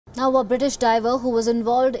Now, a British diver who was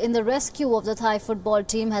involved in the rescue of the Thai football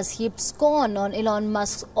team has heaped scorn on Elon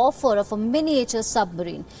Musk's offer of a miniature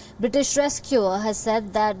submarine. British rescuer has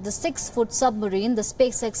said that the 6-foot submarine the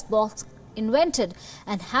SpaceX box invented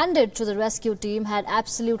and handed to the rescue team had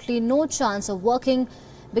absolutely no chance of working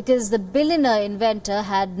because the billionaire inventor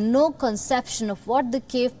had no conception of what the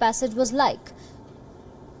cave passage was like.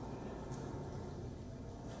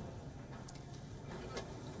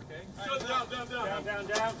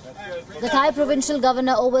 The Thai provincial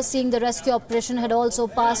governor overseeing the rescue operation had also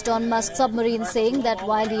passed on Musk's submarine, saying that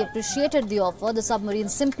while he appreciated the offer, the submarine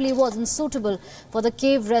simply wasn't suitable for the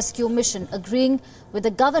cave rescue mission. Agreeing with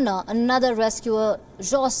the governor, another rescuer,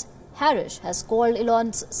 Josh Harris, has called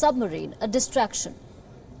Elon's submarine a distraction.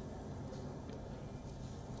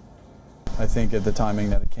 I think at the timing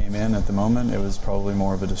that it came in at the moment, it was probably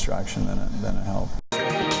more of a distraction than a help.